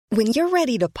When you're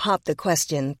ready to pop the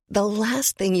question, the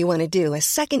last thing you want to do is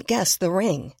second-guess the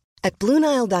ring. At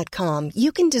BlueNile.com,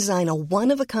 you can design a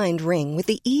one-of-a-kind ring with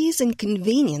the ease and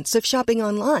convenience of shopping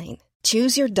online.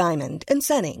 Choose your diamond and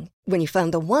setting. When you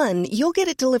find the one, you'll get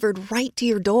it delivered right to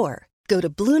your door. Go to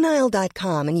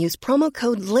BlueNile.com and use promo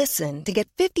code LISTEN to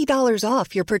get $50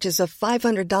 off your purchase of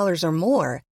 $500 or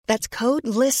more. That's code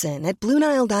LISTEN at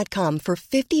BlueNile.com for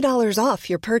 $50 off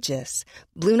your purchase.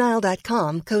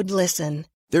 BlueNile.com, code LISTEN.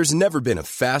 There's never been a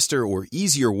faster or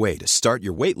easier way to start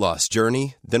your weight loss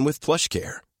journey than with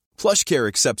PlushCare. PlushCare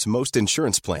accepts most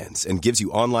insurance plans and gives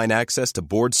you online access to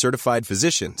board-certified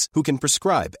physicians who can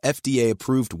prescribe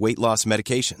FDA-approved weight loss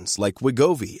medications like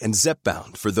Wegovy and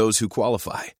Zepbound for those who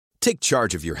qualify. Take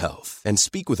charge of your health and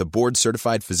speak with a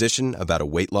board-certified physician about a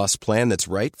weight loss plan that's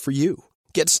right for you.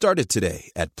 Get started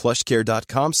today at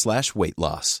plushcare.com/weight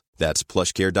loss. That's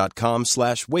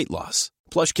plushcare.com/weight loss.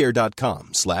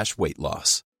 plushcare.com/weight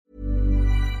loss.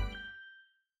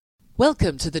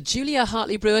 Welcome to the Julia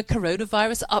Hartley-Brewer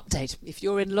Coronavirus Update. If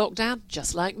you're in lockdown,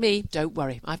 just like me, don't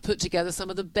worry. I've put together some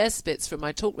of the best bits from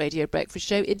my Talk Radio Breakfast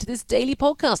show into this daily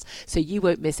podcast, so you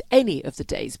won't miss any of the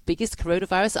day's biggest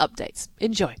coronavirus updates.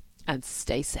 Enjoy and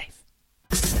stay safe.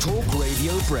 Talk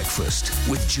Radio Breakfast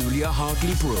with Julia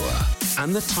Hartley-Brewer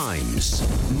and The Times.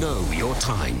 Know your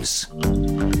times.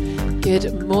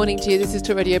 Good morning to you. This is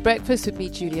Talk Radio Breakfast with me,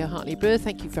 Julia Hartley-Brewer.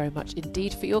 Thank you very much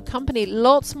indeed for your company.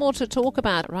 Lots more to talk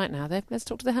about right now, though. Let's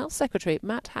talk to the Health Secretary,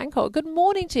 Matt Hancock. Good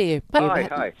morning to you.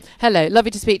 Hi. Hello,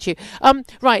 lovely to speak to you.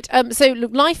 So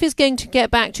look, life is going to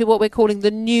get back to what we're calling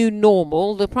the new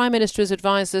normal. The Prime Minister has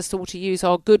advised us all to use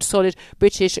our good, solid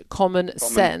British common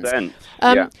sense.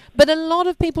 But a lot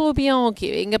of people will be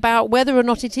arguing about whether or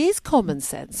not it is common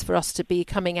sense for us to be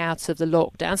coming out of the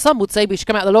lockdown. Some would say we should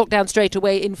come out of the lockdown straight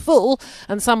away in full,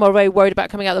 and some are very worried about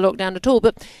coming out of the lockdown at all.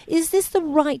 But is this the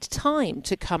right time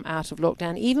to come out of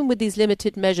lockdown, even with these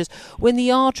limited measures, when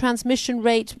the R transmission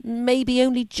rate may be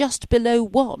only just below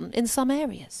 1 in some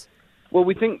areas? Well,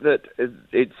 we think that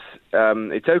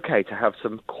it's okay to have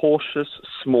some cautious,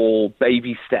 small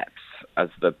baby steps, as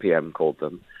the PM called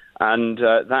them, and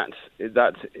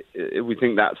we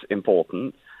think that's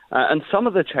important. And some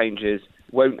of the changes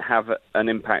won't have an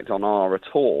impact on R at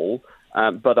all,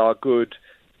 but are good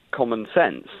common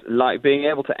sense, like being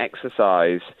able to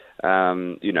exercise,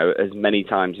 as many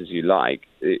times as you like.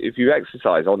 If you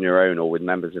exercise on your own or with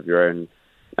members of your own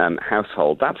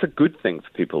household, that's a good thing for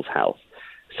people's health.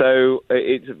 So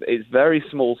it's very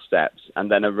small steps, and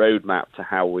then a roadmap to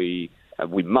how we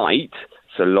might,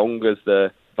 so long as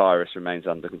the virus remains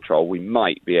under control, we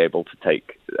might be able to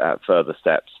take further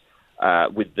steps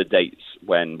with the dates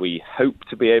when we hope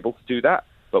to be able to do that.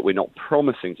 But we're not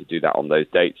promising to do that on those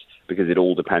dates because it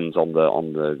all depends on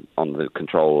the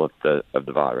control of the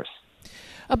virus.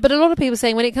 But a lot of people are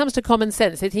saying when it comes to common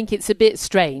sense, they think it's a bit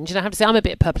strange. And I have to say I'm a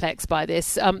bit perplexed by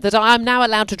this, that I'm now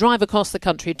allowed to drive across the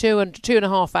country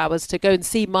 2.5 hours to go and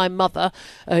see my mother,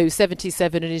 who's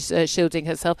 77 and is shielding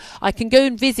herself. I can go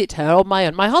and visit her on my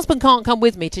own. My husband can't come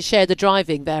with me to share the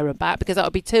driving there and back because that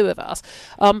would be two of us.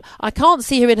 I can't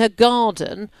see her in her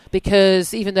garden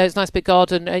because even though it's a nice big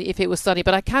garden if it was sunny,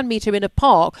 but I can meet her in a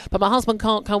park, but my husband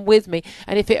can't come with me.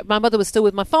 And if my mother was still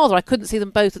with my father, I couldn't see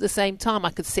them both at the same time. I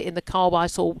could sit in the car while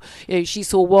she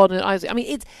saw one, and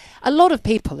it's a lot of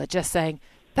people are just saying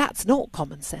that's not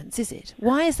common sense, is it?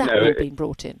 Why is that all being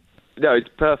brought in? No, it's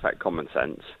perfect common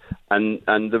sense, and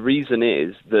the reason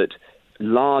is that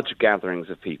large gatherings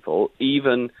of people,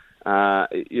 even half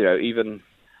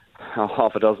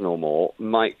a dozen or more,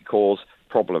 might cause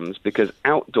problems because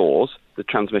outdoors the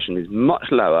transmission is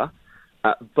much lower,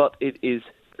 but it is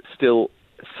still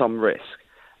some risk,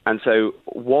 and so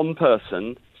one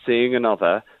person seeing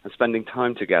another and spending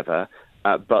time together,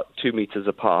 but 2 meters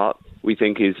apart, we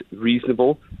think is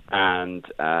reasonable and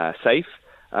safe.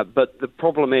 But the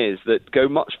problem is that go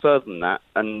much further than that,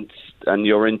 and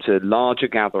you're into larger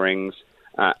gatherings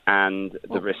and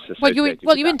the risks associated.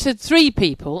 You're into 3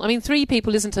 people. I mean, 3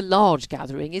 people isn't a large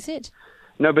gathering, is it?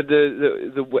 No, but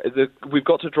we've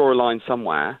got to draw a line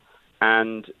somewhere,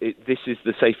 and this is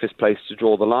the safest place to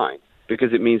draw the line,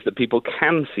 because it means that people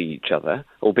can see each other,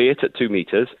 albeit at 2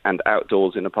 meters and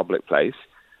outdoors in a public place,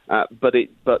 but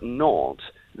not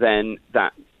then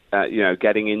that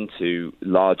getting into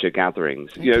larger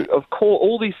gatherings. Okay. Of course,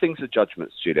 all these things are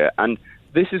judgments, Julia, and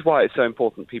this is why it's so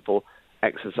important people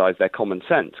exercise their common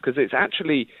sense, because it's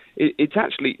actually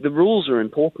the rules are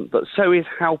important, but so is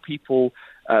how people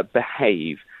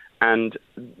behave, and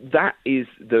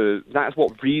that's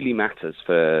what really matters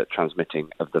for transmitting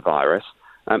of the virus.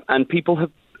 And people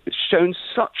have shown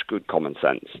such good common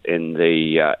sense in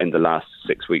the last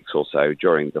 6 weeks or so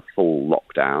during the full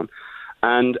lockdown,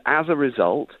 and as a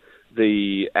result,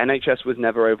 the NHS was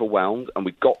never overwhelmed, and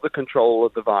we got the control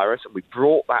of the virus, and we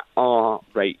brought that R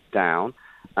rate down,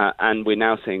 and we're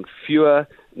now seeing fewer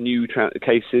new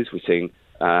cases. We're seeing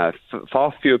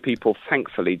far fewer people,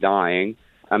 thankfully, dying,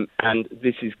 and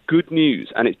this is good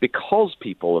news. And it's because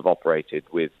people have operated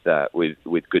with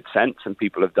good sense, and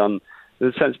people have done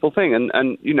the sensible thing.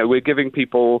 And we're giving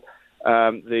people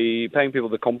paying people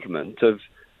the compliment of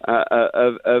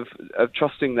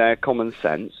trusting their common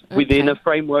sense within a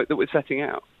framework that we're setting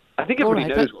out. I think everybody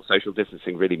knows what social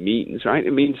distancing really means, right?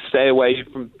 It means stay away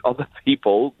from other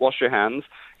people, wash your hands,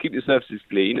 keep your surfaces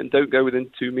clean, and don't go within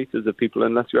 2 meters of people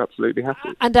unless you absolutely have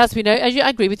to. And as we know, I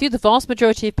agree with you, the vast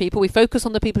majority of people, we focus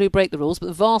on the people who break the rules, but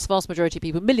the vast majority of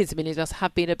people, millions and millions of us,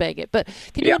 have been obeying it. But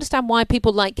can you understand why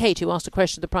people like Kate, who asked a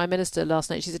question to the Prime Minister last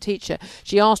night, she's a teacher,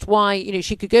 she asked why,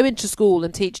 she could go into school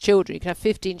and teach children, you could have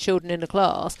 15 children in a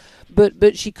class,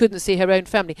 but she couldn't see her own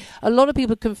family. A lot of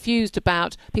people are confused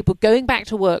about people going back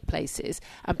to workplaces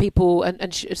and people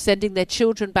and sending their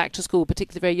children back to school,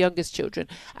 particularly the very youngest children,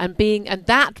 and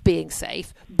that being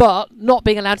safe, but not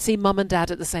being allowed to see mum and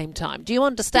dad at the same time. Do you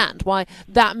understand why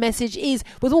that message is,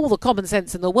 with all the common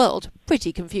sense in the world,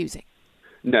 pretty confusing?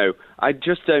 No, I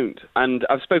just don't. And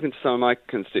I've spoken to some of my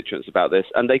constituents about this,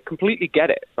 and they completely get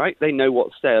it, right? They know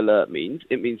what stay alert means.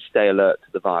 It means stay alert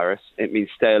to the virus. It means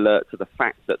stay alert to the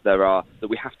fact that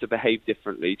we have to behave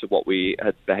differently to what we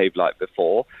had behaved like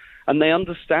before. And they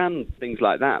understand things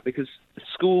like that because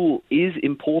school is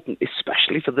important,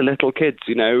 especially for the little kids,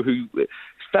 who it's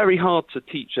very hard to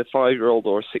teach a 5-year-old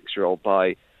or a 6-year-old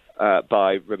by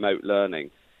remote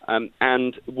learning.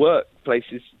 And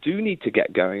workplaces do need to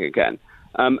get going again.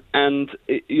 But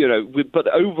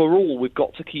overall, we've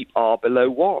got to keep R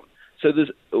below 1.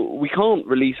 So we can't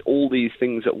release all these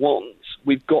things at once.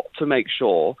 We've got to make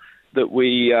sure that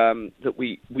we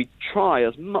try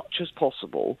as much as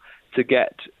possible to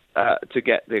get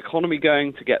the economy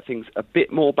going, to get things a bit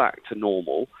more back to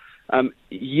normal,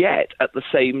 yet at the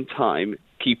same time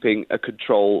keeping a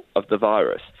control of the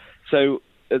virus. So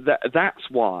that's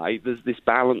why there's this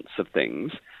balance of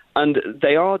things, and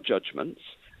they are judgments,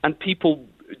 and people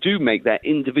do make their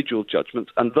individual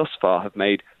judgments, and thus far have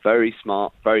made very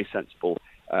smart, very sensible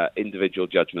individual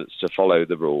judgments to follow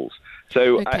the rules.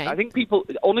 So I think people,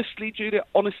 honestly, Julia,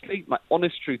 my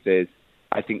honest truth is,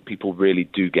 I think people really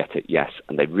do get it, yes,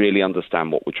 and they really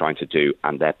understand what we're trying to do,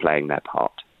 and they're playing their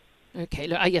part. Okay,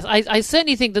 look, yes, I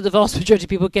certainly think that the vast majority of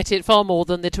people get it far more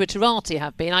than the Twitterati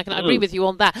have been. I can agree with you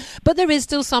on that. But there is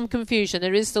still some confusion.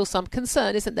 There is still some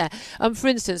concern, isn't there? For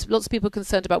instance, lots of people are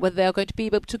concerned about whether they are going to be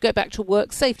able to go back to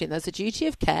work safely. And there's a duty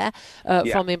of care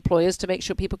from employers to make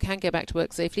sure people can go back to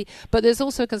work safely. But there's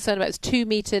also a concern about this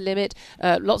 2-metre limit.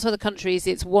 Lots of other countries,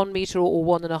 it's 1 metre or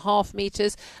 1.5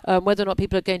 metres. Whether or not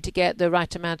people are going to get the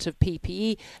right amount of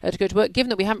PPE to go to work. Given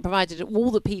that we haven't provided all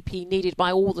the PPE needed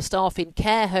by all the staff in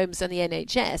care homes and the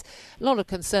NHS, a lot of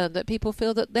concern that people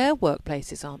feel that their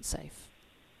workplaces aren't safe.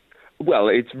 Well,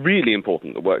 it's really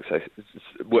important that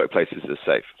workplaces are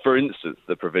safe. For instance,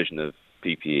 the provision of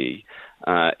PPE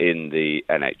in the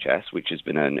NHS, which has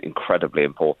been an incredibly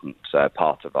important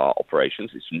part of our operations.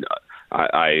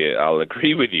 I'll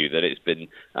agree with you that it's been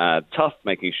tough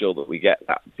making sure that we get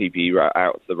that PPE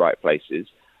out to the right places,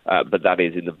 but that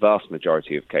is in the vast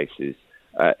majority of cases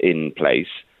in place.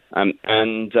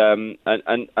 And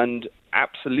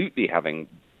absolutely having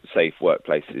safe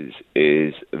workplaces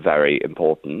is very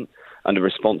important and a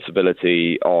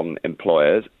responsibility on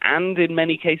employers, and in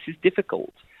many cases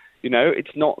difficult.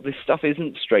 This stuff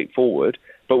isn't straightforward,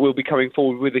 but we'll be coming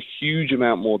forward with a huge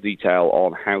amount more detail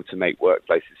on how to make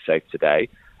workplaces safe today.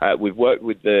 We've worked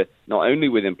with not only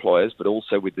with employers but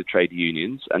also with the trade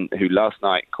unions, and who last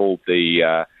night called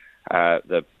the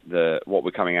what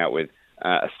we're coming out with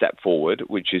a step forward,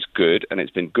 which is good, and it's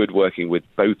been good working with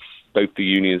both the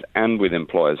unions and with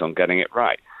employers on getting it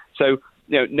right. So,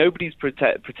 nobody's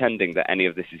pretending that any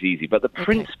of this is easy, but the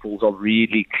principles are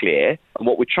really clear, and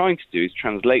what we're trying to do is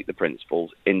translate the principles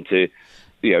into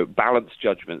balanced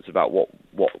judgments about what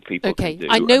people can do.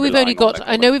 I know we've only got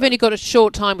a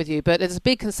short time with you, but there's a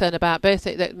big concern about both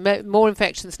that more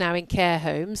infections now in care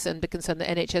homes, and the concern that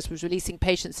NHS was releasing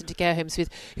patients into care homes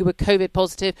who were COVID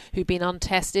positive, who've been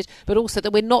untested, but also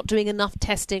that we're not doing enough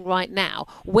testing right now.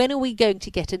 When are we going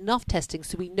to get enough testing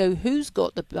so we know who's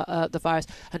got the virus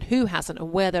and who hasn't,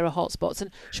 and where there are hotspots? And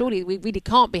surely we really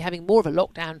can't be having more of a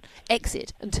lockdown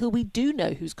exit until we do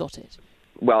know who's got it.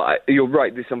 You're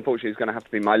right. This, unfortunately, is going to have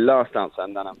to be my last answer,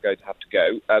 and then I'm going to have to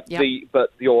go.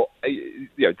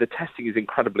 The testing is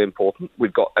incredibly important.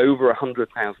 We've got over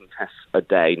 100,000 tests a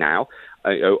day now.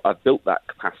 I've built that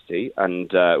capacity,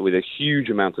 and with a huge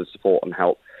amount of support and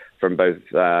help from both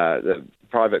the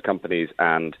private companies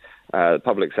and the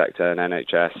public sector and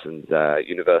NHS and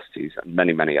universities and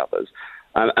many, many others.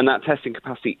 And that testing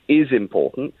capacity is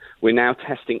important. We're now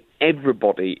testing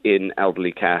everybody in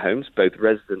elderly care homes, both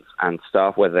residents and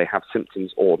staff, whether they have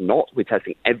symptoms or not. We're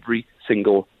testing every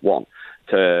single one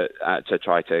to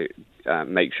try to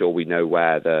make sure we know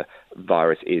where the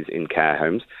virus is in care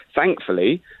homes.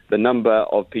 Thankfully, the number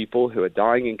of people who are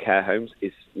dying in care homes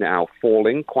is now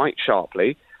falling quite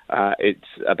sharply. It's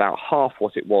about half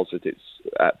what it was at its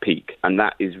peak, and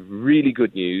that is really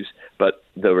good news. But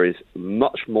there is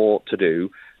much more to do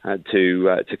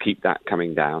to keep that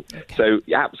coming down. Okay. So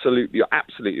you're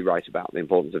absolutely right about the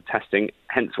importance of testing.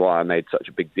 Hence why I made such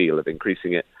a big deal of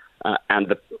increasing it.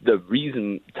 And the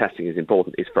reason testing is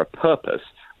important is for a purpose,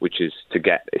 which is to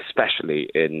get, especially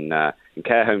in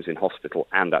care homes, in hospital,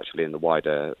 and actually in the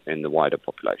wider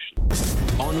population.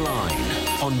 Online,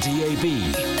 on DAB,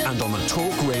 and on the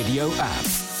Talk Radio app.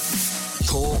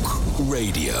 Talk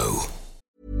Radio.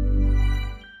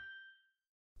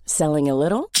 Selling a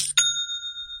little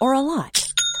or a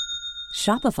lot?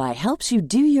 Shopify helps you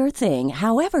do your thing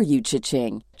however you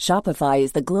cha-ching. Shopify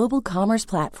is the global commerce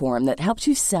platform that helps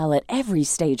you sell at every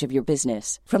stage of your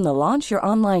business. From the launch your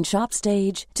online shop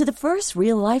stage to the first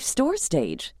real-life store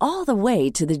stage, all the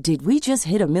way to the did we just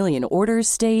hit a million orders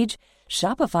stage.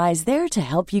 Shopify is there to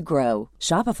help you grow.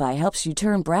 Shopify helps you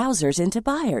turn browsers into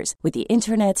buyers with the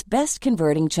internet's best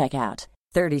converting checkout.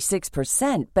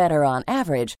 36% better on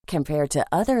average compared to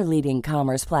other leading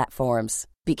commerce platforms.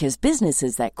 Because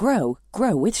businesses that grow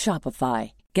with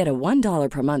Shopify. Get a $1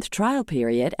 per month trial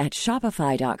period at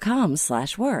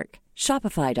shopify.com/work.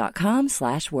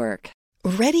 Shopify.com/work.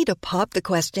 Ready to pop the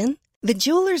question? The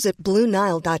jewelers at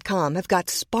BlueNile.com have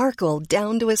got sparkle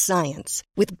down to a science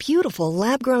with beautiful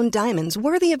lab-grown diamonds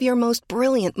worthy of your most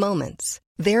brilliant moments.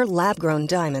 Their lab-grown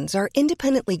diamonds are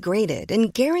independently graded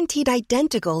and guaranteed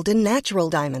identical to natural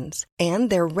diamonds,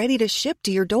 and they're ready to ship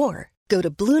to your door. Go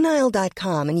to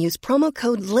BlueNile.com and use promo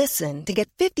code LISTEN to get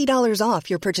 $50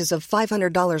 off your purchase of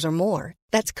 $500 or more.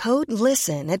 That's code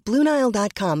LISTEN at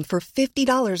BlueNile.com for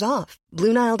 $50 off.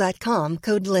 BlueNile.com,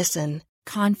 code LISTEN.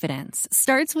 Confidence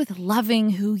starts with loving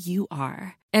who you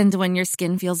are. And when your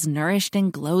skin feels nourished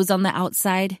and glows on the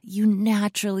outside, you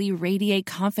naturally radiate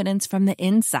confidence from the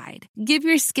inside. Give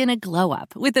your skin a glow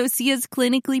up with Osea's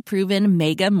clinically proven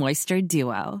Mega Moisture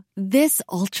Duo. This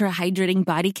ultra-hydrating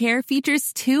body care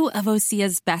features two of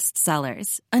Osea's best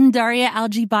sellers, Undaria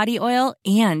Algae Body Oil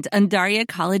and Undaria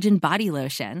Collagen Body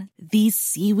Lotion. These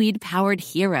seaweed-powered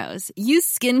heroes use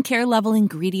skincare-level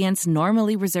ingredients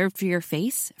normally reserved for your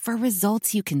face for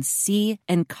results you can see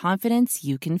and confidence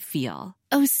you can feel.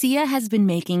 Osea has been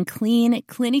making clean,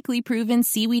 clinically proven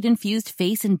seaweed-infused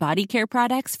face and body care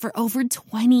products for over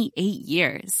 28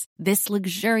 years. This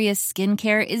luxurious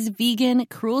skincare is vegan,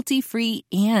 cruelty-free,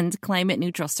 and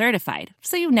climate-neutral certified,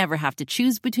 so you never have to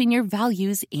choose between your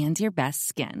values and your best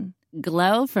skin.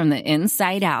 Glow from the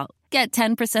inside out. Get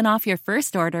 10% off your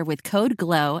first order with code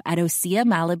GLOW at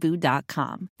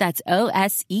OseaMalibu.com. That's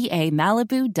OSEA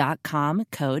Malibu.com,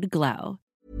 code GLOW.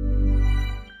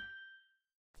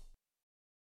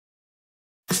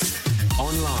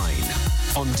 Online,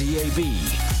 on DAB,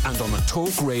 and on the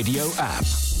Talk Radio app.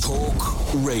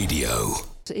 Talk Radio.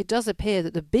 It does appear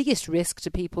that the biggest risk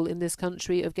to people in this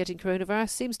country of getting coronavirus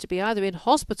seems to be either in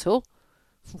hospital,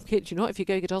 kid you not, if you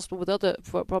go to hospital with other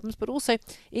problems, but also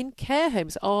in care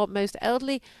homes. Our most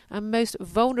elderly and most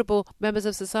vulnerable members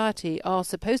of society are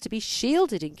supposed to be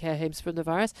shielded in care homes from the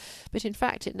virus, but in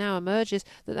fact it now emerges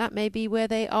that that may be where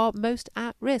they are most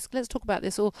at risk. Let's talk about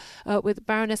this all with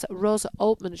Baroness Ros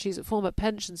Altman. She's a former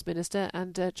pensions minister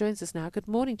and joins us now. Good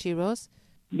morning to you, Ros.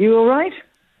 You all right?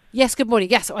 Yes, good morning.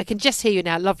 Yes, I can just hear you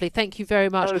now. Lovely. Thank you very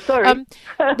much. Oh, sorry.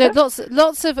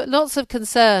 Lots of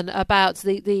concern about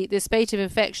the spate of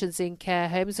infections in care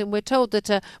homes, and we're told that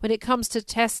when it comes to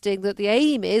testing, that the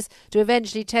aim is to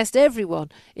eventually test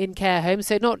everyone in care homes,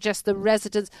 so not just the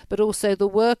residents but also the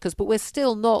workers. But we're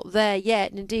still not there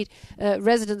yet. And indeed,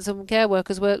 residents and care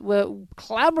workers were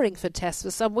clamouring for tests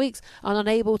for some weeks and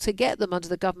unable to get them under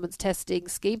the government's testing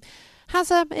scheme. Has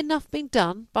enough been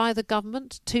done by the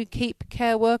government to keep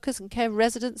care workers and care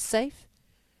residents safe?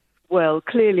 Well,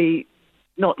 clearly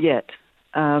not yet.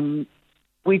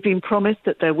 We've been promised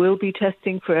that there will be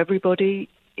testing for everybody.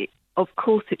 Of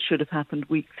course it should have happened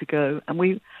weeks ago. And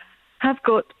we have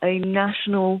got a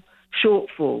national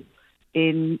shortfall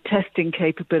in testing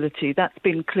capability. That's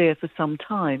been clear for some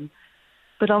time.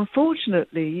 But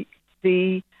unfortunately,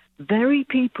 the very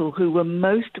people who were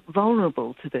most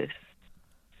vulnerable to this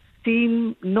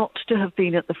seem not to have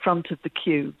been at the front of the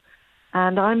queue.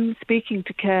 And I'm speaking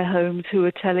to care homes who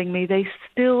are telling me they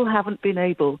still haven't been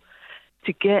able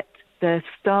to get their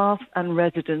staff and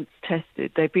residents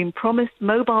tested. They've been promised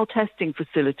mobile testing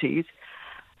facilities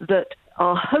that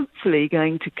are hopefully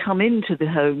going to come into the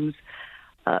homes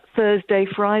Thursday,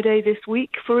 Friday this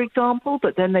week, for example,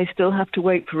 but then they still have to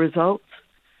wait for results.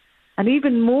 And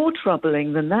even more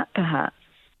troubling than that, perhaps,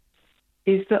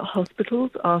 is that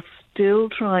hospitals are still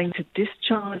trying to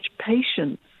discharge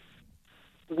patients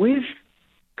with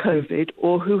COVID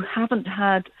or who haven't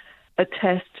had a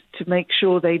test to make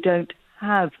sure they don't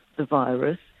have the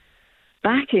virus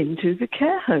back into the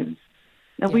care homes.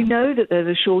 Now, we know that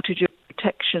there's a shortage of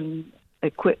protection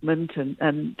equipment,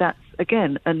 and that's,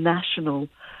 again, a national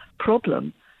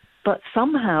problem. But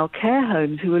somehow care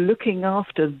homes who are looking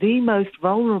after the most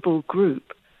vulnerable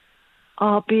group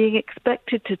are being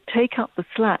expected to take up the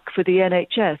slack for the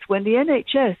NHS when the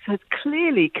NHS has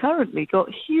clearly currently got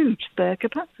huge spare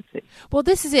capacity. Well,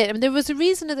 this is it. I mean, there was a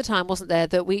reason at the time, wasn't there,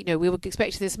 that we were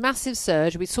expecting this massive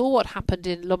surge. We saw what happened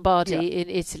in Lombardy in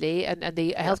Italy, and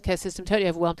the healthcare system totally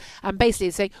overwhelmed. And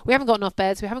basically saying, we haven't got enough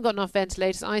beds, we haven't got enough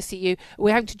ventilators, ICU,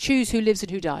 we're having to choose who lives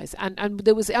and who dies. And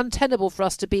there was untenable for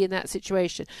us to be in that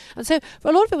situation. And so for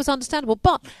a lot of it was understandable.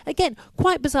 But, again,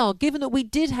 quite bizarre, given that we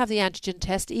did have the antigen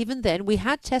test, even then, we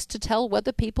had tests to tell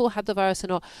whether people had the virus or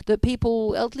not, that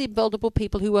people, elderly, vulnerable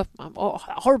people who were, a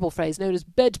horrible phrase, known as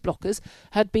bed blockers,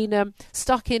 had been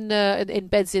stuck in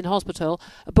beds in hospital,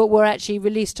 but were actually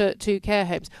released to care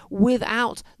homes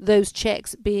without those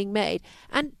checks being made.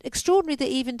 And extraordinary that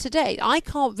even today, I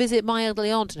can't visit my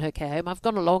elderly aunt in her care home. I've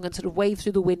gone along and sort of waved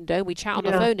through the window, and we chat on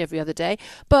the phone every other day,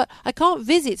 but I can't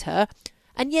visit her.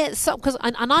 And yet, because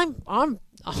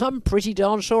I'm pretty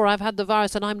darn sure I've had the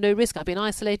virus and I'm no risk. I've been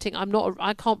isolating.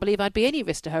 I can't believe I'd be any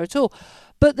risk to her at all.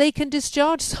 But they can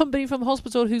discharge somebody from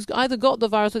hospital who's either got the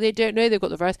virus or they don't know they've got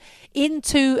the virus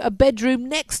into a bedroom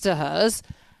next to hers,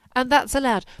 and that's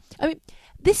allowed. I mean,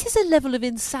 this is a level of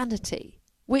insanity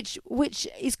which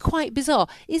is quite bizarre.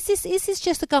 Is this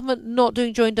just the government not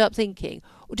doing joined up thinking?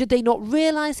 Or did they not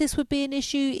realise this would be an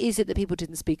issue? Is it that people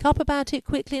didn't speak up about it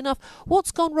quickly enough?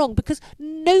 What's gone wrong? Because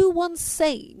no one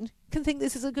sane can think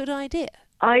this is a good idea.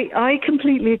 I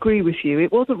completely agree with you.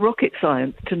 It wasn't rocket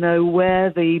science to know where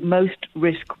the most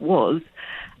risk was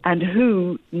and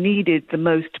who needed the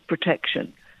most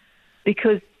protection,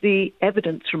 because the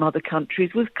evidence from other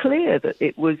countries was clear that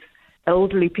it was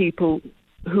elderly people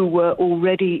who were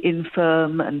already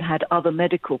infirm and had other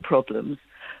medical problems,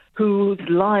 whose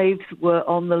lives were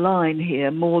on the line here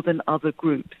more than other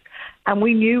groups. And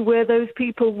we knew where those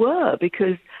people were,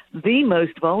 because the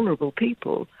most vulnerable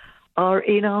people are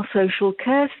in our social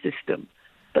care system.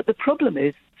 But the problem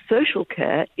is social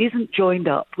care isn't joined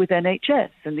up with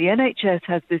NHS, and the NHS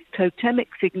has this totemic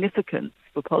significance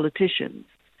for politicians.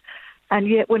 And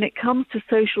yet when it comes to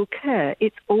social care,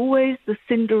 it's always the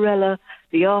Cinderella,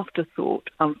 the afterthought,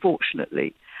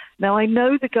 unfortunately. Now, I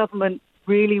know the government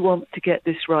really wants to get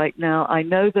this right now. I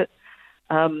know that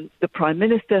the Prime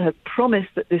Minister has promised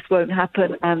that this won't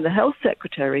happen, and the Health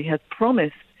Secretary has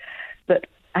promised that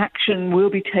action will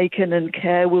be taken and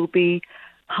care will be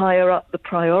higher up the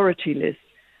priority list.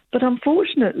 But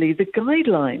unfortunately, the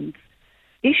guidelines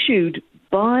issued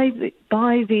by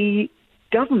the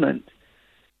government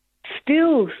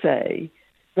still say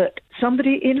that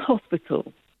somebody in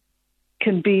hospital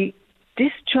can be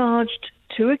discharged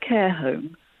to a care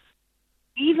home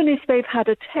even if they've had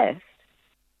a test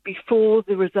before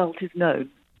the result is known.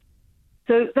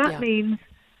 So that means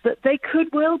that they could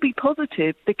well be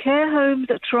positive. The care homes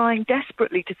are trying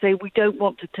desperately to say we don't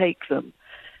want to take them,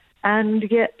 and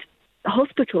yet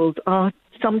hospitals are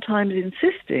sometimes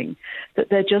insisting that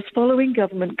they're just following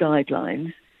government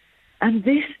guidelines. And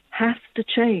this has to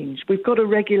change. We've got a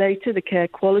regulator, the Care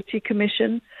Quality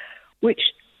Commission, which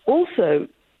also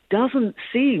doesn't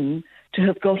seem to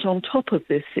have got on top of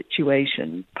this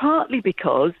situation, partly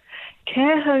because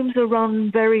care homes are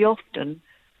run very often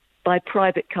by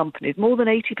private companies. More than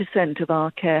 80% of our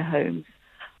care homes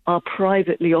are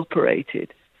privately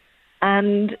operated.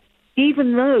 And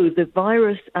even though the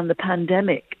virus and the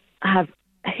pandemic have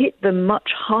hit them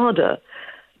much harder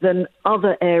than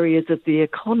other areas of the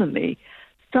economy,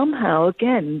 somehow,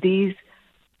 again, these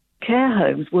care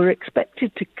homes were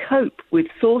expected to cope with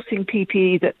sourcing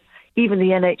PPE that even the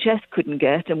NHS couldn't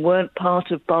get and weren't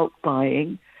part of bulk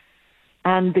buying.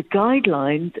 And the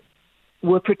guidelines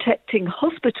were protecting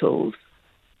hospitals,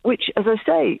 which, as I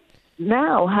say,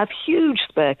 now have huge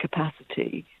spare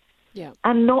capacity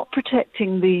and not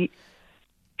protecting the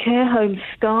care home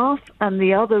staff and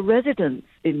the other residents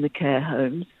in the care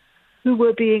homes who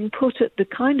were being put at the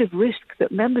kind of risk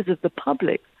that members of the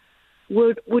public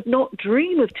would not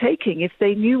dream of taking if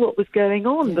they knew what was going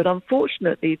on. Yeah. But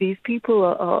unfortunately, these people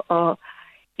are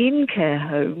in care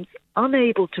homes,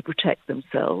 unable to protect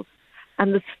themselves,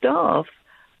 and the staff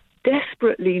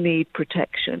desperately need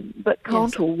protection but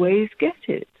can't always get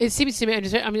it. It seems to me,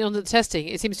 on the testing,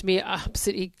 it seems to me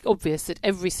absolutely obvious that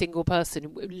every single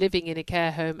person living in a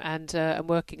care home and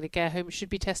working in a care home should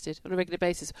be tested on a regular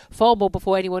basis, far more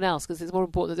before anyone else, because it's more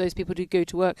important that those people who go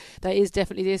to work, that is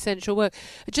definitely the essential work.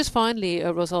 Just finally,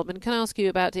 Ros Altman, can I ask you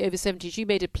about the over 70s? You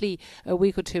made a plea a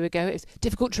week or two ago. It's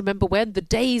difficult to remember when. The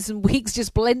days and weeks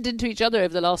just blend into each other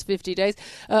over the last 50 days.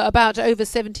 About over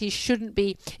 70s shouldn't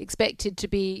be expected to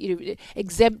be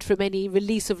exempt from any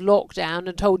release of lockdown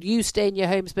and told you stay in your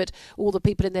homes, but all the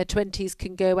people in their 20s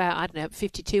can go out. I don't know, at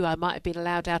 52 I might have been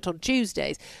allowed out on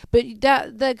Tuesdays. But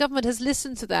the government has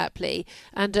listened to that plea,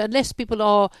 and unless people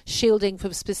are shielding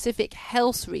from specific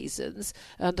health reasons,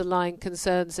 underlying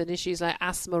concerns and issues like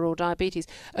asthma or diabetes,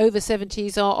 over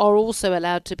 70s are also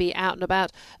allowed to be out and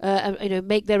about,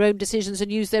 make their own decisions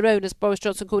and use their own, as Boris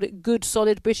Johnson called it, good,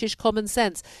 solid British common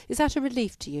sense. Is that a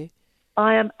relief to you?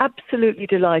 I am absolutely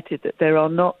delighted that there are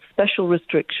not special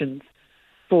restrictions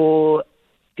for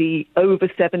the over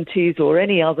 70s or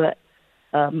any other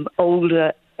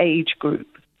older age group,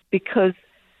 because,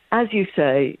 as you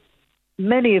say,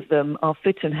 many of them are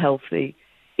fit and healthy.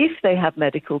 If they have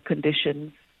medical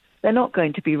conditions, they're not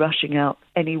going to be rushing out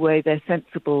anyway. They're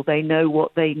sensible. They know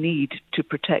what they need to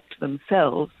protect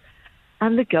themselves.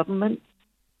 And the government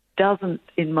doesn't,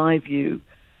 in my view,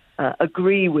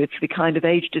 agree with the kind of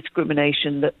age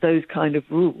discrimination that those kind of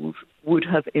rules would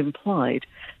have implied.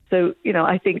 So,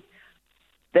 I think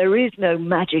there is no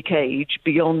magic age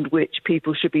beyond which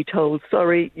people should be told,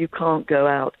 sorry, you can't go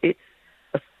out. It's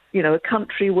a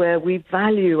country where we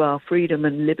value our freedom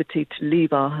and liberty to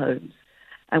leave our homes,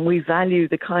 and we value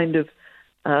the kind of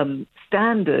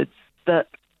standards that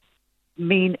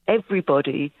mean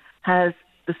everybody has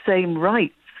the same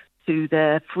rights to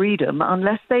their freedom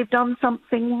unless they've done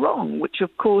something wrong, which,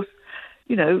 of course,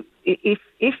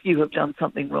 if you have done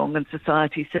something wrong and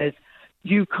society says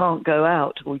you can't go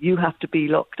out or you have to be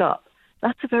locked up,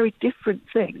 that's a very different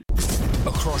thing.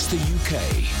 Across the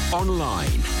UK,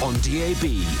 online, on DAB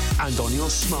and on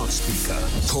your smart speaker.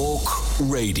 Talk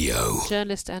Radio.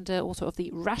 Journalist and author of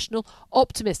The Rational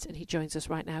Optimist, and he joins us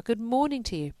right now. Good morning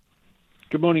to you.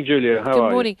 Good morning, Julia. How are you?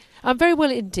 Good morning. I'm very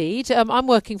well indeed. I'm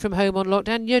working from home on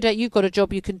lockdown. No doubt you've got a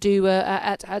job you can do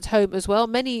at home as well.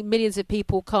 Many millions of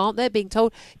people can't. They're being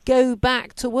told, go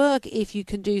back to work if you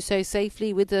can do so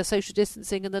safely with the social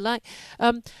distancing and the like.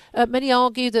 Many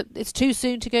argue that it's too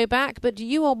soon to go back, but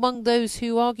you are among those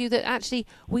who argue that actually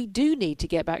we do need to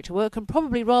get back to work, and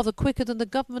probably rather quicker than the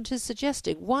government is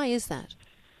suggesting. Why is that?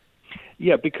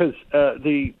 Yeah, because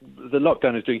the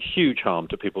lockdown is doing huge harm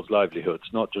to people's livelihoods,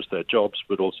 not just their jobs,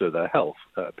 but also their health.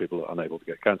 People are unable to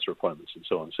get cancer appointments and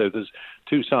so on. So there's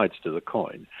two sides to the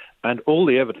coin. And all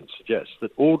the evidence suggests that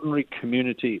ordinary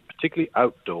community, particularly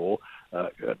outdoor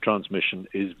transmission,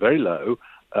 is very low.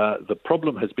 The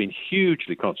problem has been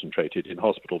hugely concentrated in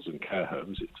hospitals and care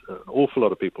homes. An awful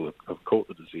lot of people have caught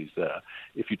the disease there.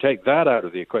 If you take that out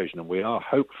of the equation, and we are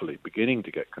hopefully beginning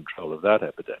to get control of that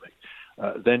epidemic,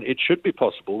 then it should be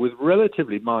possible with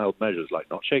relatively mild measures like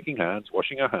not shaking hands,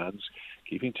 washing our hands,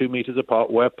 keeping 2 meters apart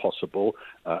where possible,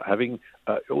 having,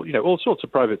 all sorts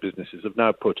of private businesses have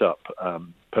now put up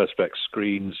Perspex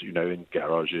screens, in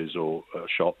garages or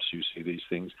shops. You see these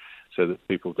things so that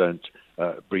people don't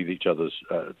breathe each other's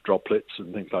droplets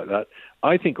and things like that.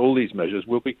 I think all these measures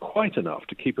will be quite enough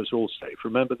to keep us all safe.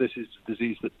 Remember, this is a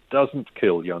disease that doesn't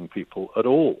kill young people at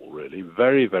all, really,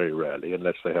 very, very rarely,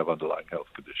 unless they have underlying health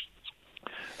conditions.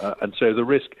 And so the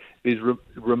risk is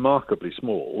remarkably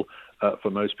small for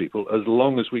most people, as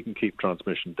long as we can keep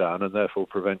transmission down and therefore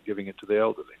prevent giving it to the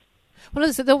elderly. Well,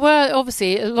 listen, there were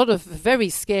obviously a lot of very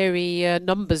scary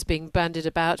numbers being bandied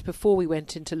about before we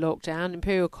went into lockdown.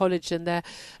 Imperial College and their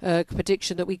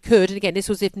prediction that we could, and again, this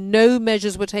was if no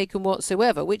measures were taken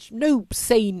whatsoever, which no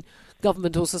sane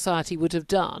government or society would have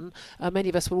done. Many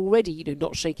of us were already,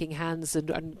 not shaking hands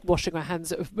and washing our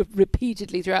hands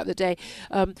repeatedly throughout the day,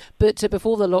 but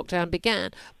before the lockdown began.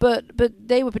 But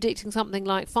they were predicting something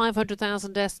like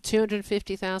 500,000 deaths,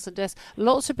 250,000 deaths.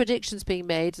 Lots of predictions being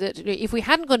made that if we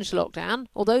hadn't gone into lockdown,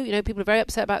 although people are very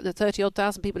upset about the 30-odd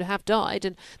thousand people who have died,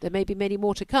 and there may be many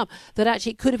more to come, that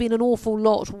actually it could have been an awful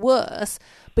lot worse.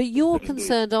 But you're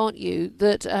concerned, aren't you,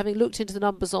 that having looked into the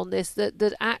numbers on this,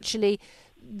 that actually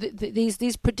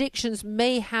these predictions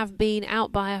may have been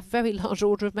out by a very large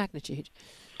order of magnitude.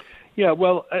 Yeah,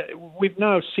 well, we've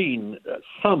now seen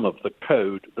some of the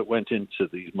code that went into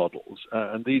these models,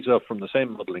 and these are from the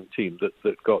same modelling team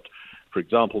that got, for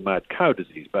example, mad cow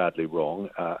disease badly wrong,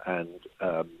 and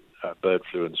bird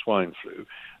flu and swine flu.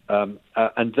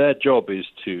 And their job is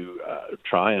to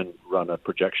try and run a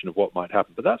projection of what might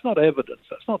happen. But that's not evidence,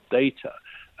 that's not data.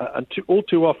 And all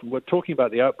too often we're talking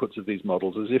about the outputs of these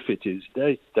models as if it is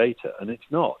data, and it's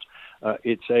not.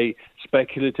 It's a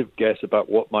speculative guess about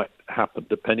what might happen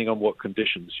depending on what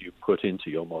conditions you put into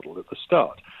your model at the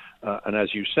start. And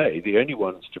as you say, the only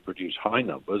ones to produce high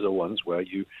numbers are ones where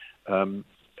you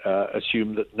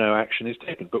assume that no action is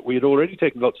taken. But we had already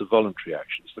taken lots of voluntary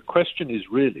actions. The question is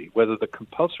really whether the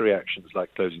compulsory actions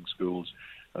like closing schools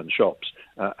and shops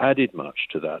added much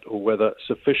to that, or whether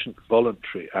sufficient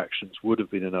voluntary actions would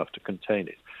have been enough to contain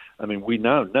it. I mean, we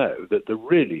now know that the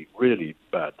really, really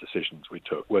bad decisions we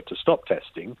took were to stop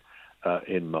testing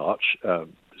in March,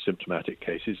 symptomatic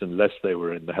cases, unless they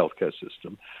were in the healthcare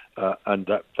system, and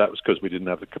that was because we didn't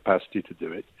have the capacity to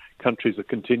do it. Countries that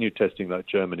continued testing, like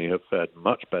Germany, have fared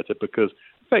much better because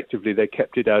effectively they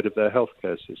kept it out of their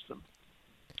healthcare system.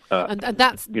 And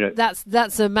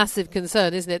that's a massive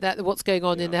concern, isn't it? That what's going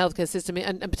on in the healthcare system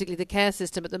and particularly the care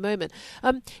system at the moment.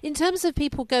 In terms of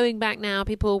people going back now,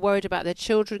 people are worried about their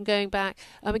children going back.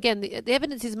 Again, the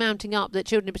evidence is mounting up that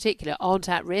children in particular aren't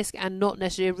at risk and not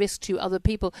necessarily a risk to other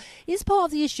people. Is part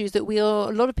of the issues that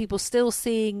a lot of people still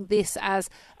seeing this as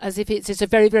if it's a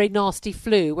very, very nasty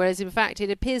flu, whereas in fact it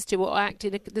appears to act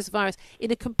this virus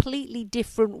in a completely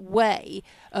different way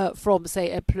from,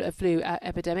 say, a flu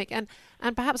epidemic, and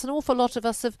perhaps an awful lot of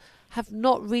us have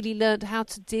not really learned how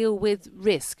to deal with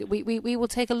risk. We will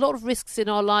take a lot of risks in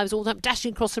our lives all the time,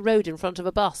 dashing across the road in front of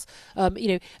a bus,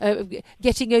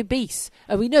 getting obese.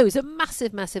 We know is a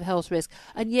massive, massive health risk,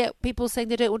 and yet people are saying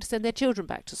they don't want to send their children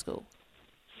back to school.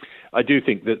 I do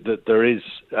think that there is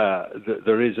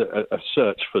a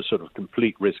search for sort of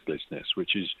complete risklessness,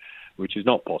 which is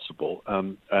not possible.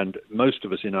 And most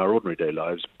of us in our ordinary day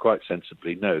lives quite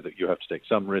sensibly know that you have to take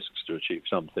some risks to achieve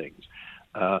some things.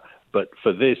 But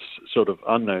for this sort of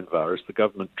unknown virus, the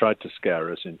government tried to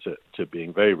scare us into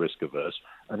being very risk averse,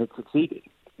 and it succeeded.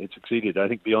 It succeeded, I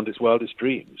think, beyond its wildest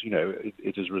dreams.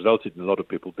 It has resulted in a lot of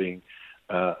people being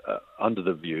under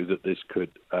the view that this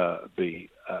could be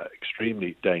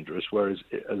extremely dangerous, whereas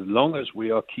as long as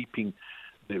we are keeping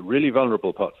the really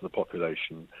vulnerable parts of the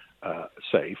population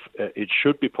safe, it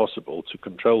should be possible to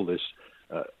control this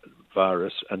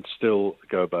virus and still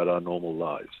go about our normal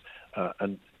lives.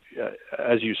 And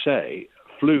as you say,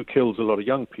 flu kills a lot of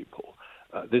young people.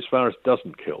 This virus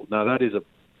doesn't kill. Now, that is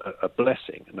a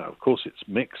blessing. Now, of course, it's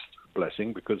mixed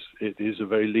blessing because it is a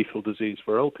very lethal disease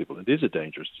for old people. It is a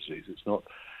dangerous disease. It's not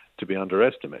to be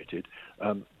underestimated.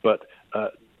 But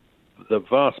the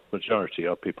vast majority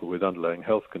are people with underlying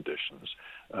health conditions.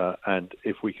 And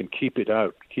if we can keep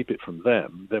it from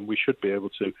them, then we should be able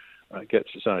to get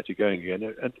society going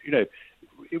again. And,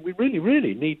 we really,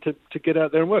 really need to get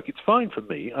out there and work. It's fine for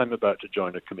me. I'm about to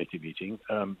join a committee meeting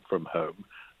from home.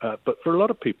 But for a lot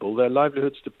of people, their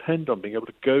livelihoods depend on being able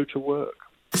to go to work.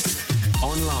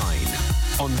 Online,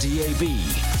 on DAB,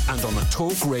 and on the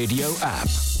Talk Radio app.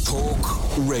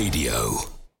 Talk Radio.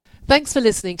 Thanks for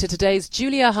listening to today's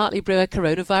Julia Hartley-Brewer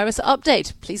Coronavirus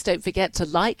Update. Please don't forget to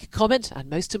like, comment, and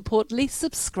most importantly,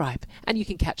 subscribe. And you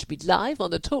can catch me live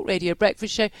on the Talk Radio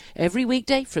Breakfast Show every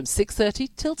weekday from 6:30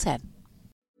 till 10.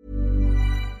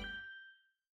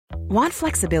 Want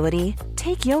flexibility?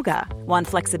 Take yoga. Want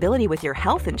flexibility with your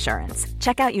health insurance?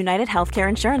 Check out United Healthcare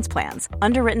Insurance Plans.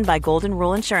 Underwritten by Golden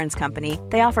Rule Insurance Company,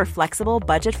 they offer flexible,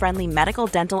 budget-friendly medical,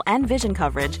 dental, and vision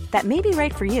coverage that may be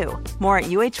right for you. More at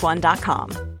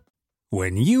UH1.com.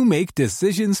 When you make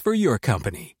decisions for your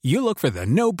company, you look for the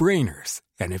no-brainers.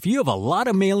 And if you have a lot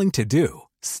of mailing to do,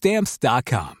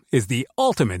 Stamps.com is the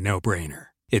ultimate no-brainer.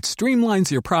 It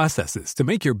streamlines your processes to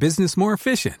make your business more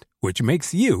efficient, which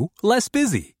makes you less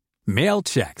busy. Mail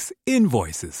checks,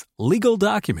 invoices, legal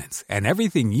documents, and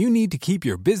everything you need to keep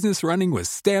your business running with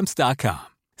Stamps.com.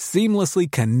 Seamlessly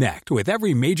connect with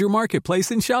every major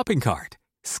marketplace and shopping cart.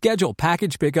 Schedule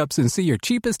package pickups and see your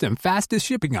cheapest and fastest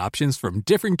shipping options from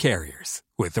different carriers.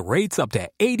 With rates up to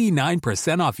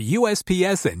 89% off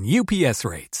USPS and UPS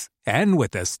rates. And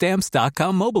with the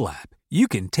Stamps.com mobile app, you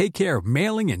can take care of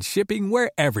mailing and shipping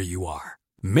wherever you are.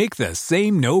 Make the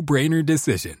same no-brainer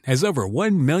decision as over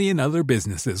 1 million other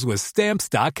businesses with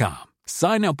Stamps.com.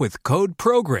 Sign up with code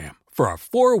PROGRAM for a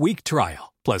 4-week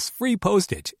trial, plus free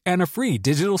postage and a free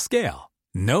digital scale.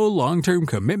 No long-term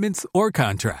commitments or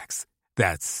contracts.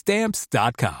 That's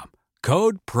Stamps.com.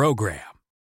 Code PROGRAM.